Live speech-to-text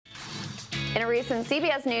In a recent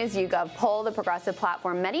CBS News YouGov poll, the progressive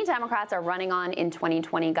platform many Democrats are running on in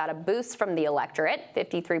 2020 got a boost from the electorate.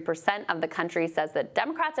 53% of the country says that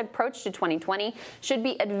Democrats' approach to 2020 should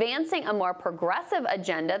be advancing a more progressive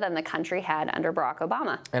agenda than the country had under Barack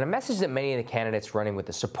Obama. And a message that many of the candidates running with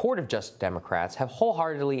the support of just Democrats have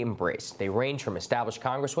wholeheartedly embraced. They range from established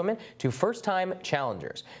congresswomen to first-time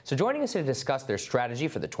challengers. So joining us to discuss their strategy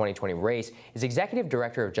for the 2020 race is Executive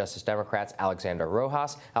Director of Justice Democrats, Alexandra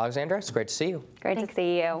Rojas. Alexandra, it's great to see you. Great to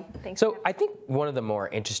see you. Thanks. So I think one of the more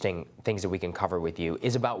interesting things that we can cover with you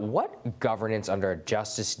is about what governance under a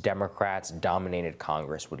Justice Democrats dominated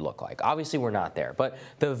Congress would look like. Obviously, we're not there, but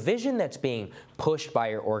the vision that's being pushed by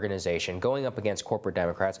your organization going up against corporate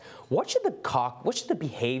Democrats, what should the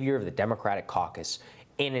behavior of the Democratic caucus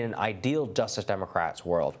in an ideal Justice Democrats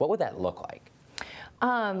world, what would that look like?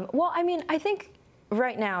 Well, I mean, I think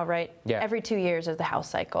right now, every 2 years is the House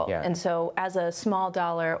cycle. Yeah. And so as a small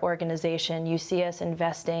dollar organization, you see us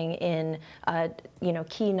investing in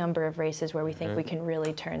key number of races where we think we can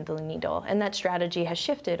really turn the needle. And that strategy has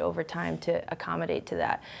shifted over time to accommodate to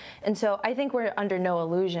that. And so I think we're under no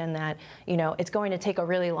illusion that, it's going to take a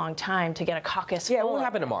really long time to get a caucus full. Yeah, it won't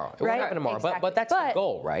happen tomorrow. It won't happen tomorrow. Exactly. But that's the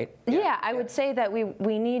goal, right? Yeah, I would say that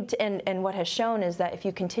we need to, and what has shown is that if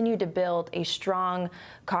you continue to build a strong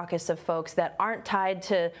caucus of folks that aren't tied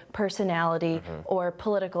to personality or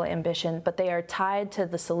political ambition, but they are tied to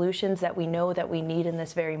the solutions that we know that we need in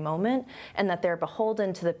this very moment, and that they're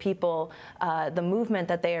beholden to the people, the movement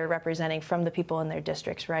that they are representing from the people in their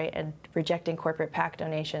districts, and rejecting corporate PAC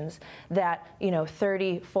donations, that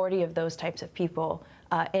 30, 40 of those types of people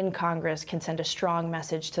in Congress can send a strong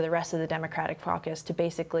message to the rest of the Democratic caucus to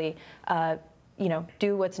basically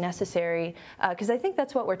do what's necessary, because I think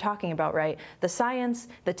that's what we're talking about, right? The science,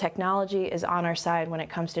 the technology is on our side when it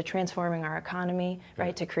comes to transforming our economy,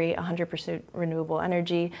 to create 100% renewable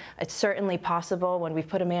energy. It's certainly possible when we've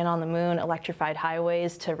put a man on the moon, electrified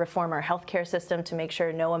highways, to reform our healthcare system to make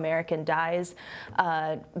sure no American dies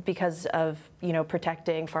because of,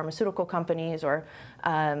 protecting pharmaceutical companies or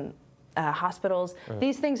hospitals.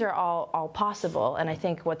 These things are all possible, and I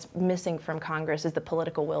think what's missing from Congress is the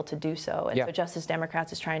political will to do so. And so Justice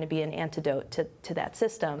Democrats is trying to be an antidote to that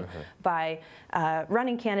system by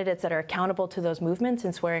running candidates that are accountable to those movements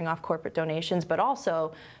and swearing off corporate donations, but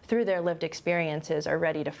also through their lived experiences are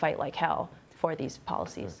ready to fight like hell for these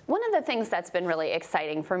policies. One of the things that's been really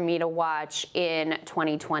exciting for me to watch in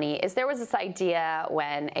 2020 is there was this idea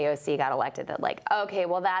when AOC got elected that okay,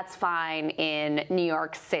 well, that's fine in New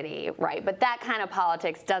York City, but that kind of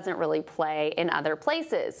politics doesn't really play in other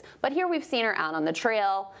places. But here we've seen her out on the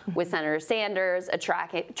trail with Senator Sanders,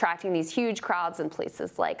 attracting these huge crowds in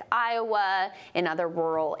places like Iowa, in other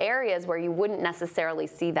rural areas where you wouldn't necessarily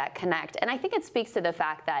see that connect. And I think it speaks to the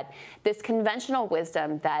fact that this conventional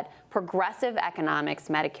wisdom that progressive economics,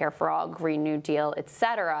 Medicare for all, Green New Deal, et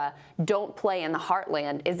cetera, don't play in the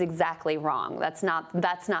heartland is exactly wrong. That's not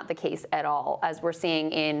the case at all, as we're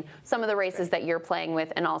seeing in some of the races that you're playing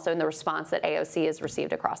with and also in the response that AOC has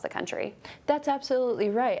received across the country. That's absolutely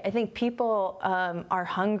right. I think people are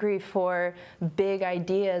hungry for big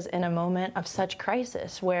ideas in a moment of such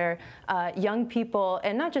crisis where young people,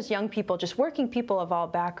 and not just young people, just working people of all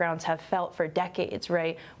backgrounds have felt for decades,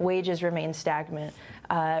 wages remain stagnant.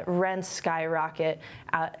 Rents skyrocket,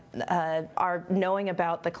 are knowing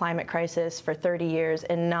about the climate crisis for 30 years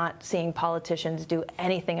and not seeing politicians do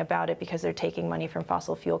anything about it because they're taking money from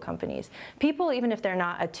fossil fuel companies. People, even if they're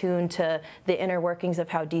not attuned to the inner workings of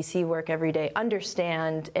how DC work every day,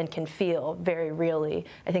 understand and can feel very really,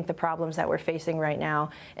 I think, the problems that we're facing right now.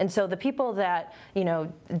 And so the people that,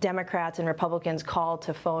 Democrats and Republicans call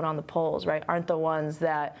to phone on the polls, aren't the ones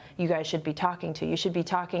that you guys should be talking to. You should be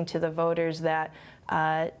talking to the voters that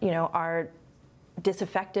are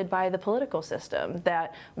disaffected by the political system,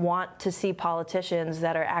 that want to see politicians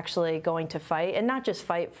that are actually going to fight, and not just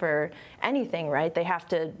fight for anything, They have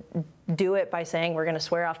to do it by saying we're going to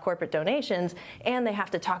swear off corporate donations, and they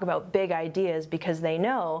have to talk about big ideas because they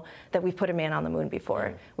know that we've put a man on the moon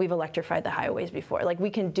before. We've electrified the highways before. We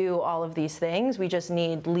can do all of these things. We just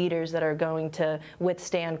need leaders that are going to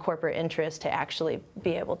withstand corporate interests to actually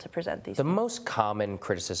be able to present these things. The most common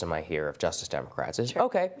criticism I hear of Justice Democrats is,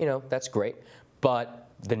 okay, that's great, but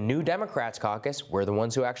the new Democrats caucus, we're the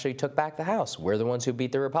ones who actually took back the House. We're the ones who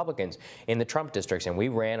beat the Republicans in the Trump districts, and we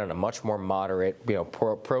ran on a much more moderate,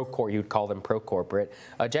 you'd call them pro-corporate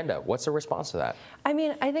agenda. What's the response to that? I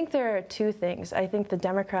mean, I think there are two things. I think the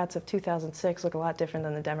Democrats of 2006 look a lot different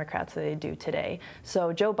than the Democrats that they do today.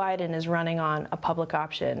 So Joe Biden is running on a public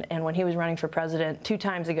option, and when he was running for president 2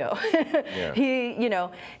 times ago,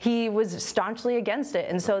 he was staunchly against it.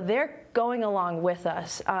 And so their going along with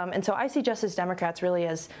us. And so I see Justice Democrats really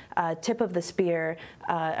as tip of the spear.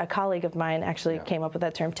 A colleague of mine actually came up with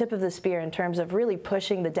that term, tip of the spear, in terms of really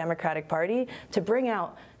pushing the Democratic Party to bring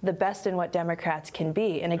out the best in what Democrats can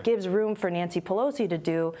be. And it gives room for Nancy Pelosi to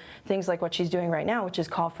do things like what she's doing right now, which is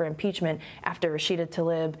call for impeachment after Rashida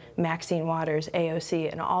Tlaib, Maxine Waters,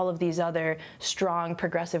 AOC, and all of these other strong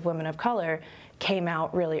progressive women of color came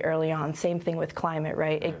out really early on. Same thing with climate,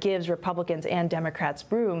 right? It gives Republicans and Democrats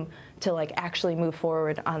room to like actually move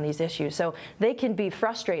forward on these issues. So they can be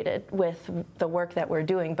frustrated with the work that we're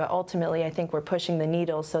doing, but ultimately I think we're pushing the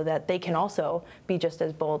needle so that they can also be just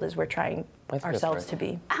as bold as we're trying ourselves to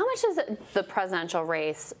be. How much does the presidential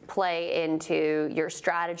race play into your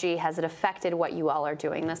strategy? Has it affected what you all are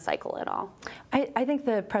doing this cycle at all? I think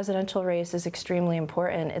the presidential race is extremely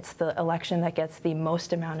important. It's the election that gets the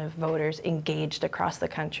most amount of voters engaged across the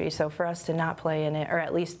country. So for us to not play in it, or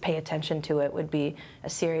at least pay attention to it, would be a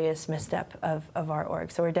serious misstep of our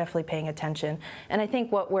org. So we're definitely paying attention. And I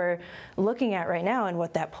think what we're looking at right now and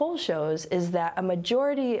what that poll shows is that a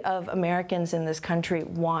majority of Americans in this country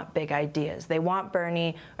want big ideas. They want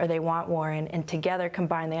Bernie or they want Warren, and together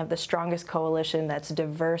combined they have the strongest coalition that's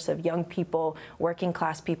diverse of young people, working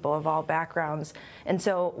class people of all backgrounds. And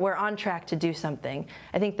so we're on track to do something.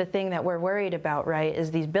 I think the thing that we're worried about, right, is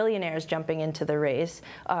these billionaires jumping into the race,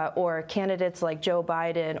 or candidates like Joe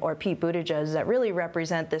Biden or Pete Buttigieg that really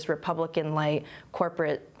represent this Republican-light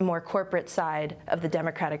more corporate side of the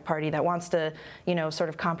Democratic Party that wants to, you know, sort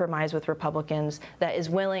of compromise with Republicans, that is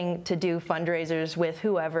willing to do fundraisers with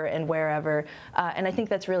whoever and wherever. And I think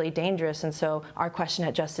that's really dangerous. And so our question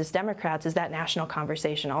at Justice Democrats is that national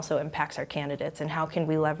conversation also impacts our candidates, and how can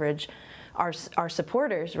we leverage our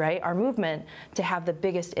supporters, right, our movement, to have the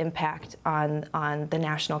biggest impact on the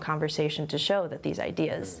national conversation to show that these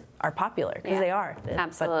ideas are popular, because they are.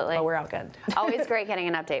 Absolutely. But we're outgunned. Always great getting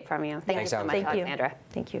an update from you. Thank you so much, Alexandra.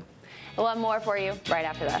 Thank you. We'll have more for you right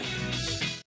after this.